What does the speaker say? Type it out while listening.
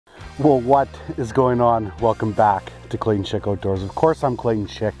Well, what is going on? Welcome back to Clayton Schick Outdoors. Of course, I'm Clayton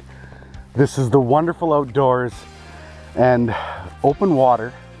Schick. This is the wonderful outdoors, and open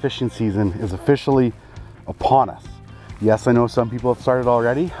water fishing season is officially upon us. Yes, I know some people have started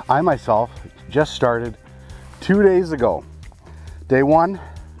already. I myself just started 2 days ago. Day one,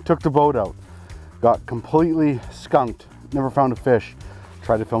 took the boat out, got completely skunked, never found a fish.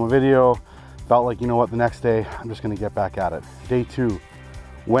 Tried to film a video, felt like, you know what, the next day I'm just gonna get back at it. Day two,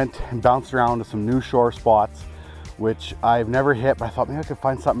 went and bounced around to some new shore spots, which I've never hit, but I thought maybe I could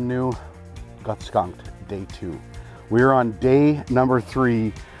find something new. Got skunked. Day two. We're on day number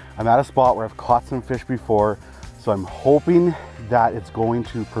 3. I'm at a spot where I've caught some fish before, so I'm hoping that it's going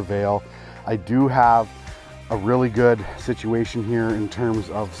to prevail. I do have a really good situation here in terms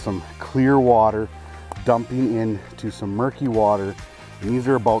of some clear water dumping into some murky water, and these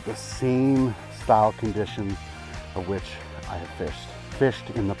are about the same style conditions of which I have fished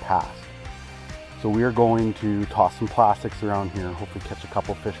in the past. So we are going to toss some plastics around here, hopefully catch a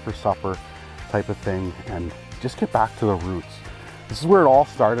couple fish for supper type of thing, and just get back to the roots. This is where it all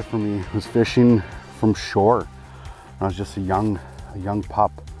started for me, was fishing from shore. I was just a young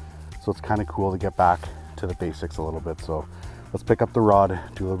pup, so it's kind of cool to get back to the basics a little bit. So let's pick up the rod,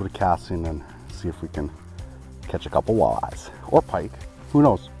 do a little bit of casting, and see if we can catch a couple walleyes or pike. Who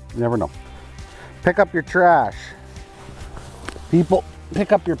knows? You never know. Pick up your trash. People,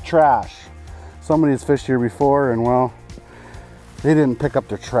 pick up your trash. Somebody has fished here before, and well, they didn't pick up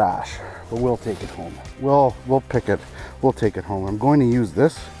their trash, but we'll take it home. We'll pick it. We'll take it home. I'm going to use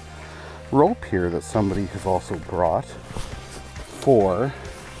this rope here that somebody has also brought for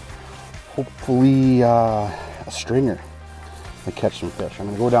hopefully a stringer to catch some fish. I'm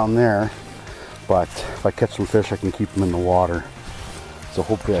gonna go down there, but if I catch some fish, I can keep them in the water. So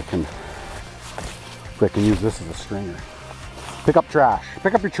hopefully I can use this as a stringer. Pick up trash.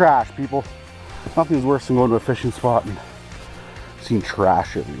 Pick up your trash, people. Nothing's worse than going to a fishing spot and seeing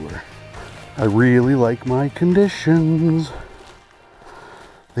trash everywhere. I really like my conditions.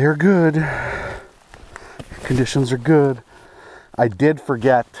 They're good. Conditions are good. I did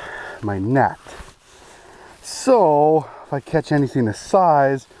forget my net. So if I catch anything this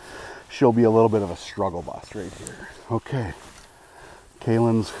size, she'll be a little bit of a struggle bus right here. Okay.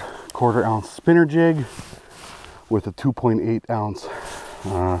 Kalen's 1/4 ounce spinner jig with a 2.8 ounce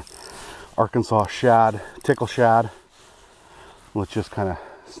Arkansas shad, tickle shad. Let's just kind of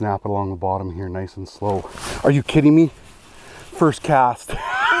snap it along the bottom here nice and slow. Are you kidding me? First cast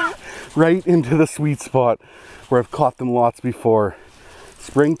right into the sweet spot where I've caught them lots before.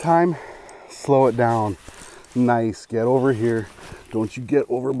 Springtime, slow it down. Nice, get over here. Don't you get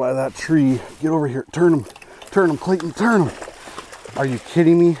over by that tree. Get over here, turn them, Clayton, turn them. Are you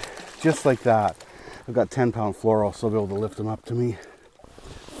kidding me? Just like that. I've got 10-pound fluoro, so I'll be able to lift them up to me.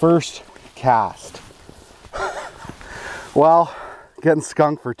 First cast. Well, getting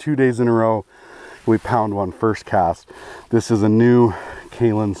skunked for 2 days in a row. We pound one first cast. This is a new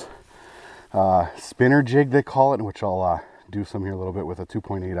Kalen's spinner jig, they call it, which I'll do some here a little bit with a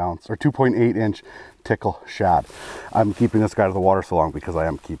 2.8 ounce or 2.8 inch tickle shad. I'm keeping this guy out of the water so long because I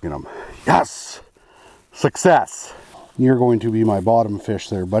am keeping him. Yes! Success! You're going to be my bottom fish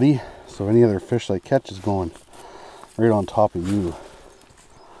there, buddy. So any other fish I catch is going right on top of you.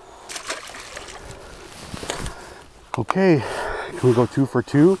 Okay, can we go 2 for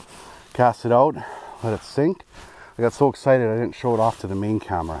 2? Cast it out, let it sink. I got so excited I didn't show it off to the main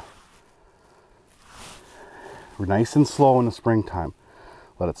camera. We're nice and slow in the springtime.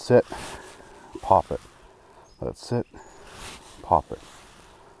 Let it sit, pop it. Let it sit, pop it.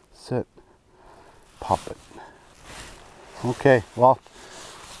 Sit, pop it. Okay, well,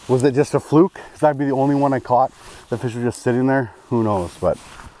 was it just a fluke? Because that'd be the only one I caught. The fish were just sitting there. Who knows? But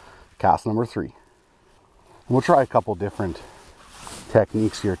cast number 3. And we'll try a couple different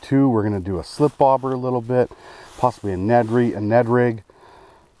techniques here too. We're going to do a slip bobber a little bit, possibly a Ned rig.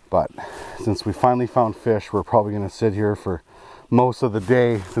 But since we finally found fish, we're probably going to sit here for most of the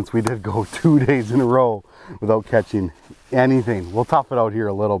day, since we did go 2 days in a row without catching anything. We'll tough it out here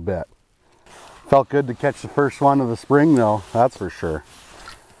a little bit. Felt good to catch the first one of the spring though, that's for sure.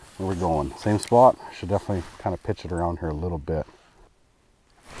 Where we going? Same spot? Should definitely kind of pitch it around here a little bit.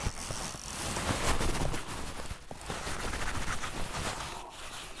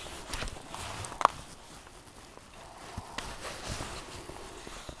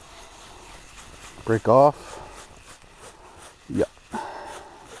 Break off. Yeah.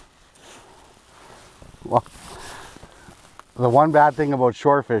 Well, the one bad thing about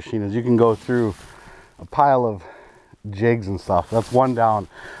shore fishing is you can go through a pile of jigs and stuff. That's one down.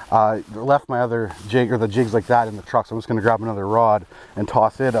 Left my other jig, or the jigs like that, in the truck, so I'm just going to grab another rod and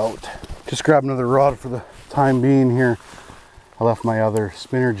toss it out Just grab another rod for the time being here. I left my other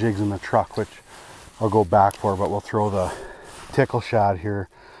spinner jigs in the truck, which I'll go back for, but we'll throw the tickle shad here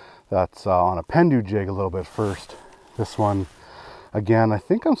that's on a Pendu jig a little bit first. This one, again, I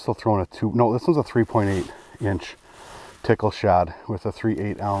think I'm still throwing this one's a 3.8 inch tickle shad with a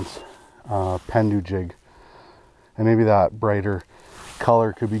 3/8 ounce Pendu jig. And maybe that brighter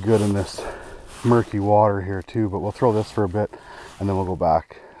color could be good in this murky water here too, but we'll throw this for a bit and then we'll go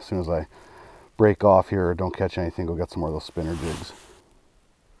back as soon as I break off here or don't catch anything. Go get some more of those spinner jigs.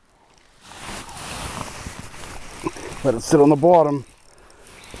 Let it sit on the bottom.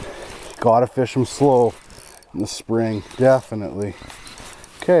 Gotta fish them slow in the spring, definitely.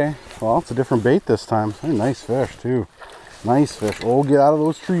 Okay, well, it's a different bait this time. Hey, nice fish too. Nice fish. Oh, get out of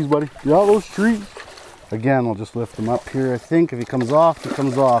those trees, buddy. Get out of those trees. Again, we'll just lift him up here. I think if he comes off, he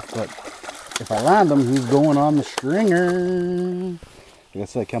comes off. But if I land him, he's going on the stringer. Like I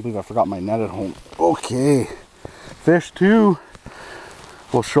said, I can't believe I forgot my net at home. Okay, fish two.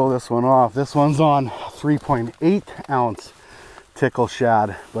 We'll show this one off. This one's on 3.8 ounce tickle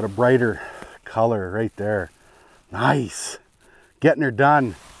shad, but a brighter color right there. Nice. Getting her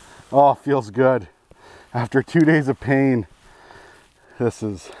done. Oh, feels good. After 2 days of pain, this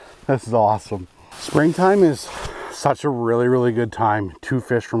is awesome. Springtime is such a really good time to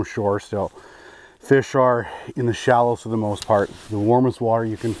fish from shore still. Fish are in the shallows for the most part. The warmest water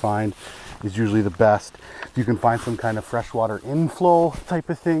you can find is usually the best. If you can find some kind of freshwater inflow type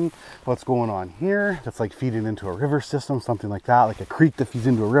of thing, what's going on here, that's like feeding into a river system, something like that, like a creek that feeds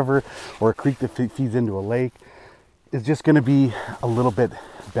into a river or a creek that feeds into a lake, is just gonna be a little bit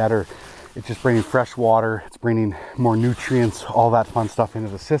better. It's just bringing fresh water, it's bringing more nutrients, all that fun stuff into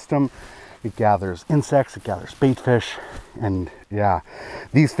the system. It gathers insects, it gathers bait fish, and yeah,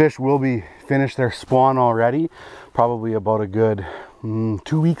 these fish will be finished their spawn already, probably about a good 2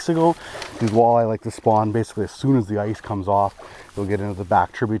 weeks ago. These walleye like to spawn basically as soon as the ice comes off. They'll get into the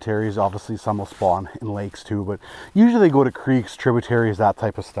back tributaries. Obviously some will spawn in lakes too, but usually they go to creeks, tributaries, that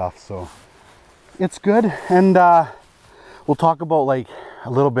type of stuff. So it's good. And we'll talk about like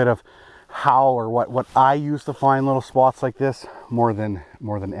a little bit of how or what I use to find little spots like this more than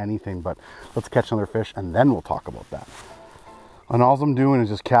anything. But let's catch another fish and then we'll talk about that. And all I'm doing is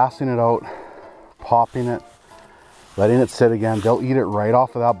just casting it out, popping it, letting it sit again. They'll eat it right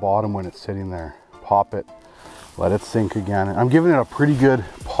off of that bottom when it's sitting there. Pop it, let it sink again. And I'm giving it a pretty good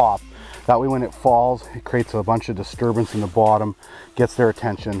pop. That way when it falls, it creates a bunch of disturbance in the bottom, gets their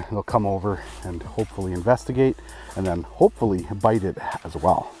attention. They'll come over and hopefully investigate and then hopefully bite it as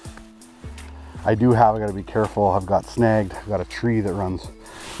well. I gotta be careful. I've got snagged. I've got a tree that runs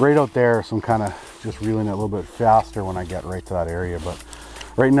right out there, so I'm kind of just reeling it a little bit faster when I get right to that area. But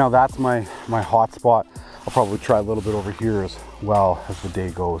right now, that's my hot spot. I'll probably try a little bit over here as well as the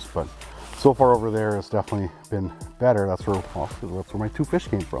day goes. But so far over there, it's definitely been better. That's where my two fish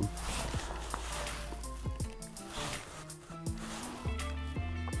came from.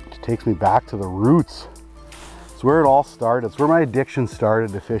 It takes me back to the roots. It's where it all started. It's where my addiction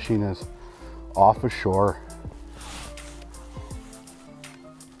started to fishing, is off of shore.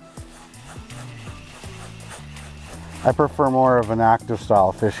 I prefer more of an active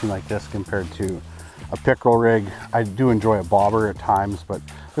style fishing like this compared to a pickerel rig. I do enjoy a bobber at times, but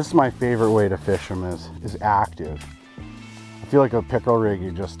this is my favorite way to fish them, is active. I feel like a pickerel rig,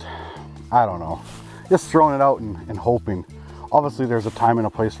 you just, I don't know, just throwing it out and hoping. Obviously there's a time and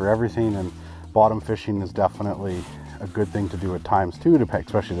a place for everything, and bottom fishing is definitely a good thing to do at times too,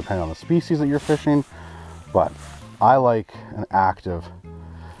 especially depending on the species that you're fishing. But I like an active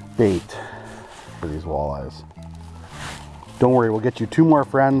bait for these walleyes. Don't worry, we'll get you 2 more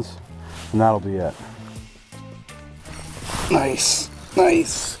friends and that'll be it. Nice,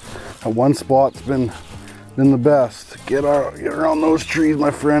 nice. That one spot's been the best. Get around those trees, my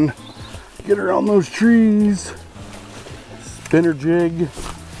friend. Get around those trees. Spinner jig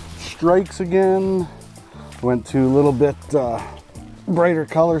strikes again. Went to a little bit brighter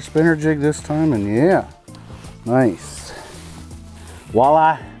color spinner jig this time, and yeah, nice.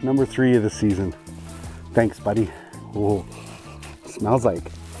 Walleye number 3 of the season. Thanks, buddy. Whoa. Smells like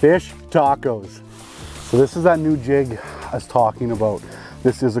fish tacos. So this is that new jig I was talking about.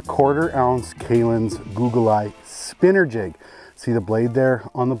 This is a 1/4 ounce Clayton's Google Eye spinner jig. See the blade there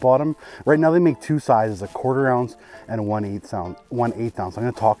on the bottom? Right now they make 2 sizes, a 1/4 ounce and a 1/8 ounce. I'm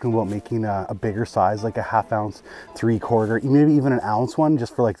gonna talk about making a bigger size, like a 1/2 ounce, 3/4, maybe even an ounce one,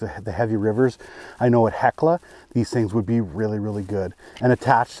 just for like the heavy rivers. I know at Hecla, these things would be really good. And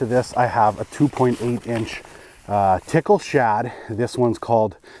attached to this, I have a 2.8 inch tickle shad. This one's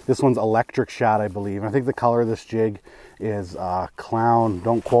electric shad, I believe. I think the color of this jig is Clown.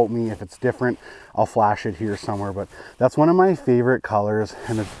 Don't quote me. If it's different, I'll flash it here somewhere, but that's one of my favorite colors.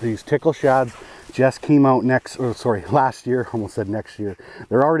 And these tickle shads just came out last year. Almost said next year.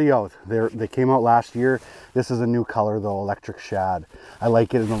 They're already out. They came out last year. This is a new color though, electric shad. I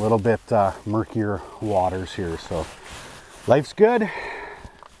like it in a little bit murkier waters here. So life's good.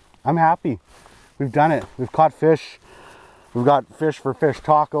 I'm happy. We've done it. We've caught fish. We've got fish for fish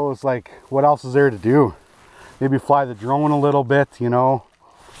tacos. Like, what else is there to do? Maybe fly the drone a little bit, you know.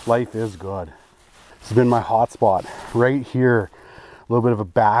 Life is good. This has been my hot spot right here. A little bit of a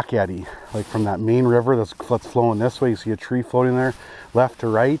back eddy, like from that main river that's flowing this way. You see a tree floating there, left to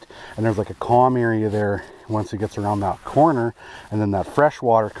right, and there's like a calm area there once it gets around that corner, and then that fresh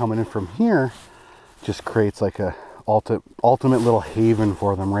water coming in from here just creates like a ultimate little haven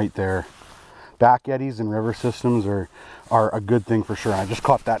for them right there. Back eddies and river systems are a good thing for sure. I just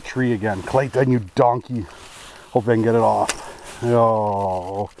caught that tree again. Clayton, you donkey. Hope I can get it off.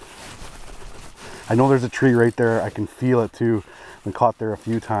 Oh, I know there's a tree right there. I can feel it too. I've been caught there a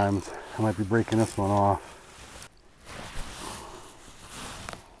few times. I might be breaking this one off.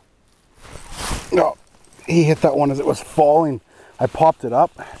 No, he hit that one as it was falling. I popped it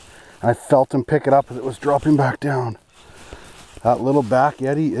up and I felt him pick it up as it was dropping back down. That little back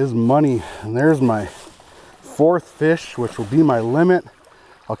eddy is money. And there's my fourth fish, which will be my limit.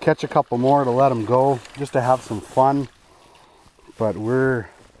 I'll catch a couple more to let them go, just to have some fun. But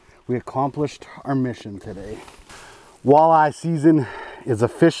we accomplished our mission today. Walleye season is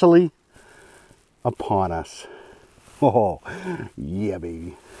officially upon us. Oh, yeah,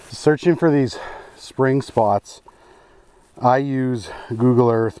 baby. Searching for these spring spots, I use Google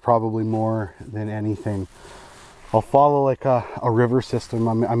Earth probably more than anything. I'll follow like a river system.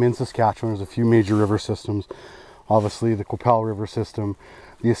 I'm in Saskatchewan. There's a few major river systems. Obviously the Qu'Appelle River system,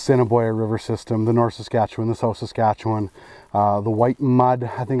 the Assiniboia River system, the North Saskatchewan, the South Saskatchewan, the White Mud,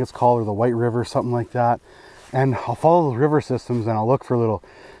 I think it's called, or the White River, something like that. And I'll follow those river systems and I'll look for little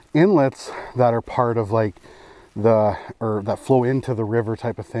inlets that are part of like or that flow into the river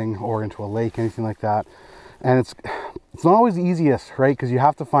type of thing, or into a lake, anything like that. And it's not always the easiest, right? Because you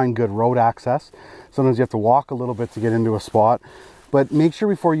have to find good road access. Sometimes you have to walk a little bit to get into a spot. But make sure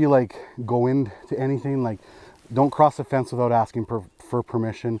before you like go into anything, like don't cross the fence without asking for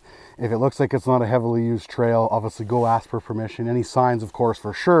permission. If it looks like it's not a heavily used trail, obviously go ask for permission. Any signs, of course,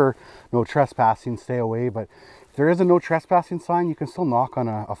 for sure. No trespassing, stay away. But if there is a no trespassing sign, you can still knock on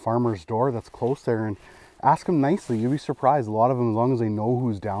a farmer's door that's close there and ask them nicely. You'll be surprised. A lot of them, as long as they know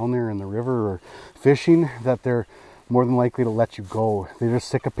who's down there in the river or fishing, that they're more than likely to let you go. They're just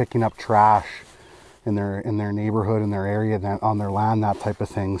sick of picking up trash in their neighborhood, in their area, on their land, that type of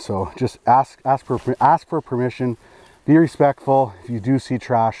thing. So just ask for permission. Be respectful. If you do see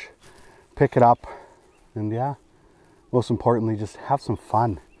trash, pick it up, and yeah, most importantly, just have some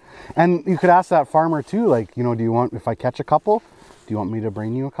fun. And you could ask that farmer too, like, you know, do you want, if I catch a couple, do you want me to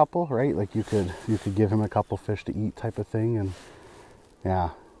bring you a couple, right? Like you could give him a couple fish to eat type of thing. And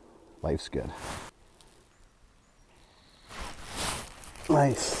yeah, life's good.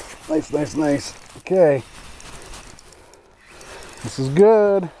 Nice. Okay, this is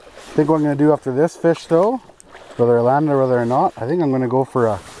good. I think what I'm going to do after this fish though, whether I land or whether or not, I think I'm going to go for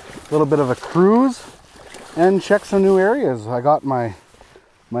a little bit of a cruise and check some new areas. I got my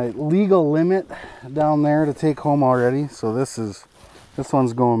legal limit down there to take home already, so this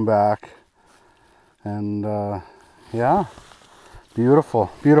one's going back. And yeah,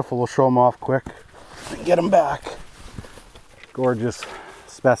 beautiful. We'll show them off quick and get them back. Gorgeous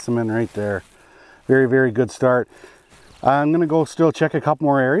specimen right there. Very good start. I'm gonna go still check a couple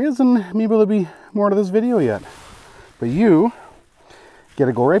more areas, and maybe there'll be more to this video yet. But you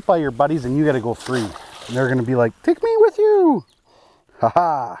gotta go right by your buddies, and you gotta go free. And they're gonna be like, take me with you.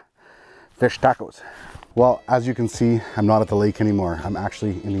 Haha, fish tacos. Well, as you can see, I'm not at the lake anymore. I'm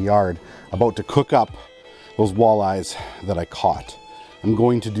actually in the yard, about to cook up those walleyes that I caught. I'm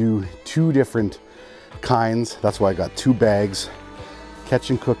going to do two different kinds. That's why I got two bags. Catch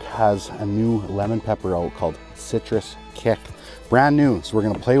and Cook has a new lemon pepper out called Citrus Kick. Brand new. So we're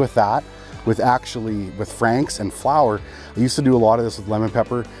gonna play with that with Frank's and flour. I used to do a lot of this with lemon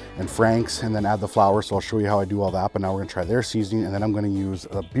pepper and Frank's and then add the flour. So I'll show you how I do all that. But now we're gonna try their seasoning, and then I'm gonna use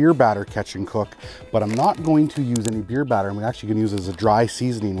a beer batter Catch and Cook. But I'm not going to use any beer batter. I'm actually gonna use it as a dry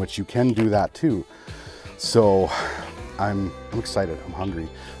seasoning, which you can do that too. So I'm excited, I'm hungry.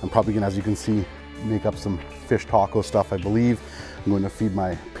 I'm probably gonna, as you can see, make up some fish taco stuff, I believe. I'm going to feed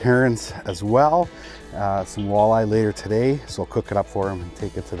my parents as well some walleye later today, so I'll cook it up for them and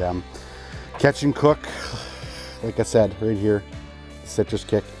take it to them. Catch and Cook, like I said, right here, Citrus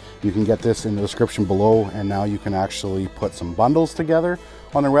Kick. You can get this in the description below, and now you can actually put some bundles together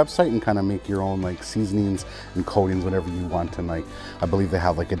on their website and kind of make your own like seasonings and coatings, whatever you want. And like, I believe they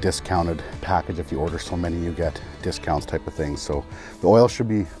have like a discounted package. If you order so many, you get discounts type of thing. So the oil should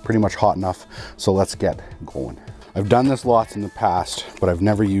be pretty much hot enough. So let's get going. I've done this lots in the past, but I've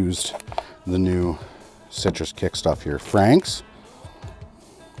never used the new citrus kick stuff here. Frank's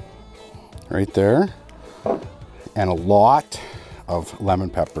right there, and a lot of lemon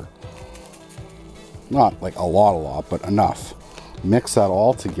pepper. Not like a lot, but enough. Mix that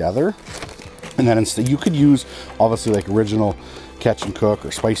all together, and then instead you could use obviously like original catch and cook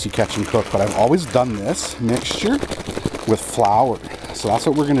or spicy catch and cook, but I've always done this mixture with flour. So that's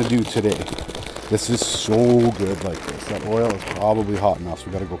what we're gonna do today. This is so good like this. That oil is probably hot enough, so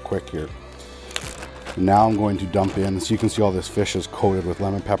we gotta go quick here. And now I'm going to dump in, so you can see all this fish is coated with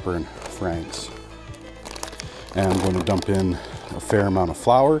lemon pepper and Frank's. And I'm going to dump in a fair amount of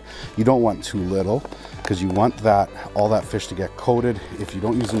flour. You don't want too little, because you want all that fish to get coated. If you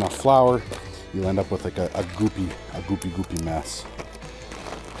don't use enough flour, you'll end up with like a goopy mess.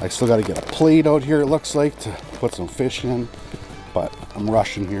 I still got to get a plate out here, it looks like, to put some fish in, but I'm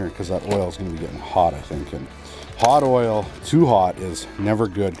rushing here because that oil is going to be getting hot, I think. And hot oil, too hot, is never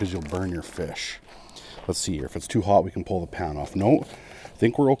good because you'll burn your fish. Let's see here. If it's too hot, we can pull the pan off. No, I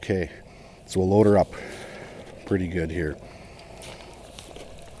think we're okay. So we'll load her up pretty good here.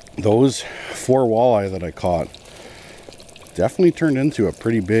 Those 4 walleye that I caught definitely turned into a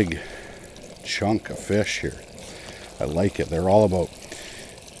pretty big chunk of fish here. I like it. They're all about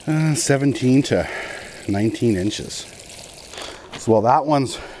 17 to 19 inches. So while that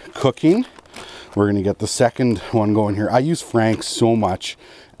one's cooking, we're going to get the second one going here. I use Frank's so much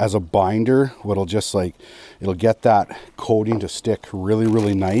as a binder. What'll just like, it'll get that coating to stick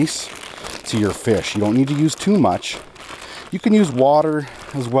really nice to your fish. You don't need to use too much. You can use water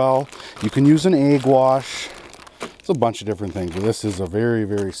as well. You can use an egg wash. It's a bunch of different things, but this is a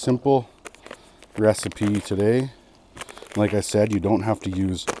very simple recipe today. Like I said, you don't have to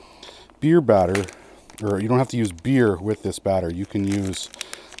use beer batter, or you don't have to use beer with this batter. You can use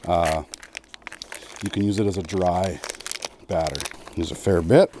it as a dry batter. Use a fair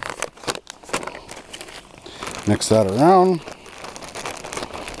bit. Mix that around.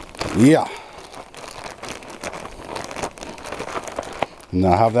 Yeah.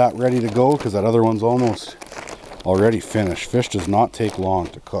 Now have that ready to go, because that other one's almost already finished. Fish does not take long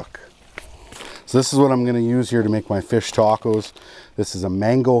to cook. So this is what I'm going to use here to make my fish tacos. This is a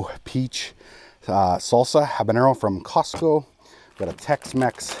mango peach salsa habanero from Costco. Got a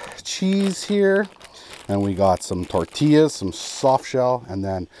Tex-Mex cheese here. And we got some tortillas, some soft shell, and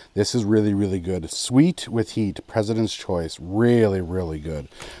then this is really good. Sweet with heat, President's Choice, really good.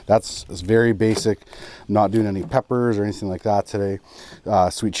 That's very basic. Not doing any peppers or anything like that today.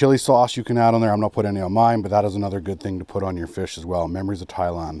 Sweet chili sauce you can add on there. I'm not putting any on mine, but that is another good thing to put on your fish as well. Memories of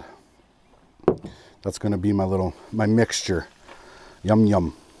Thailand. That's going to be my mixture.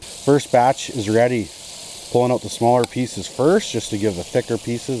 Yum. First batch is ready. Pulling out the smaller pieces first, just to give the thicker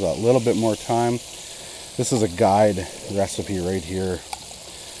pieces a little bit more time. This is a guide recipe right here.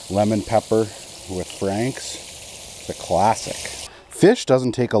 Lemon pepper with Frank's, the classic. Fish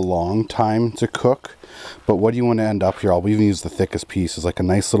doesn't take a long time to cook, but what do you want to end up here? I'll even use the thickest piece. It's like a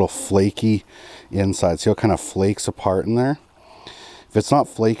nice little flaky inside. See how it kind of flakes apart in there? If it's not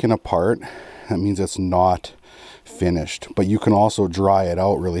flaking apart, that means it's not finished. But you can also dry it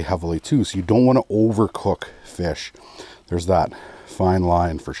out really heavily too, so you don't want to overcook fish. There's that fine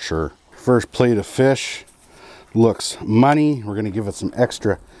line for sure. First plate of fish looks money. We're going to give it some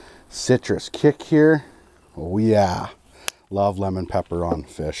extra citrus kick here. Oh yeah, love lemon pepper on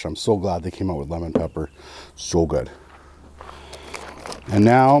fish. I'm so glad they came out with lemon pepper. So good. And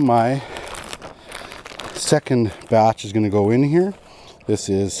now my second batch is going to go in here. This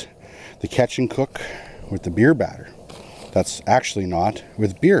is the catch and cook with the beer batter. That's actually not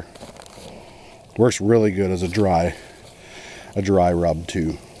with beer. Works really good as a dry rub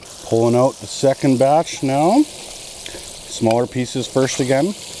too. Pulling out the second batch now. Smaller pieces first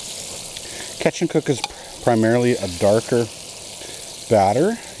again. Catch and cook is primarily a darker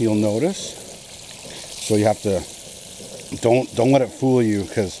batter, you'll notice. So you have to, don't let it fool you,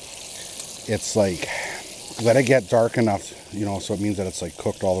 because it's like, let it get dark enough, you know, so it means that it's like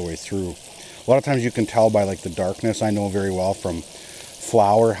cooked all the way through. A lot of times you can tell by like the darkness. I know very well from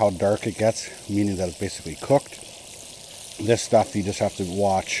flour how dark it gets, meaning that it's basically cooked. This stuff you just have to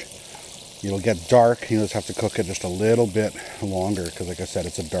watch. It'll get dark. You just have to cook it just a little bit longer, because like I said,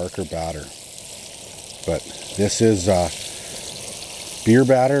 it's a darker batter. But this is beer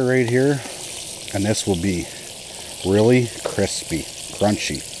batter right here, and this will be really crispy,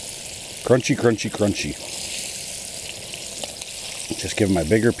 crunchy. Crunchy, crunchy, crunchy. Just give them my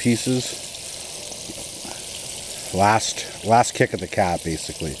bigger pieces. Last kick at the cat,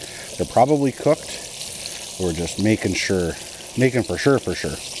 basically. They're probably cooked. We're just making for sure.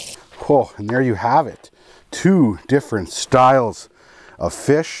 Oh, and there you have it. 2 different styles of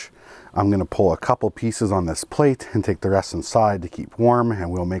fish. I'm gonna pull a couple pieces on this plate and take the rest inside to keep warm, and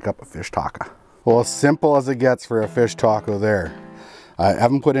we'll make up a fish taco. Well, as simple as it gets for a fish taco there. I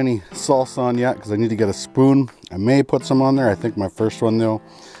haven't put any salsa on yet because I need to get a spoon. I may put some on there. I think my first one though,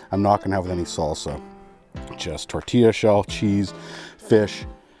 I'm not gonna have with any salsa. Just tortilla shell, cheese, fish,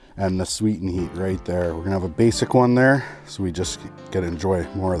 and the sweet and heat right there. We're gonna have a basic one there, so we just get to enjoy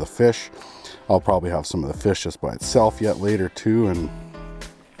more of the fish. I'll probably have some of the fish just by itself yet later too, and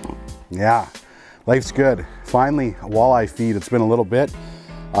yeah, life's good. Finally, a walleye feed. It's been a little bit.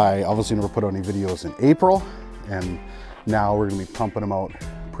 I obviously never put out any videos in April, and now we're gonna be pumping them out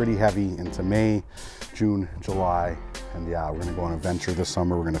pretty heavy into May, June, July, and yeah, we're gonna go on an adventure this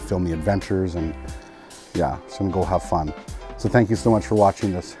summer. We're gonna film the adventures, and yeah, it's gonna go have fun. So thank you so much for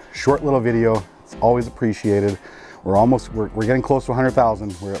watching this short little video. It's always appreciated. We're getting close to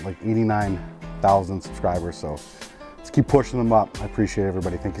 100,000. We're at like 89,000 subscribers, so let's keep pushing them up. I appreciate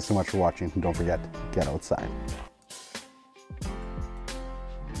everybody. Thank you so much for watching, and don't forget, get outside.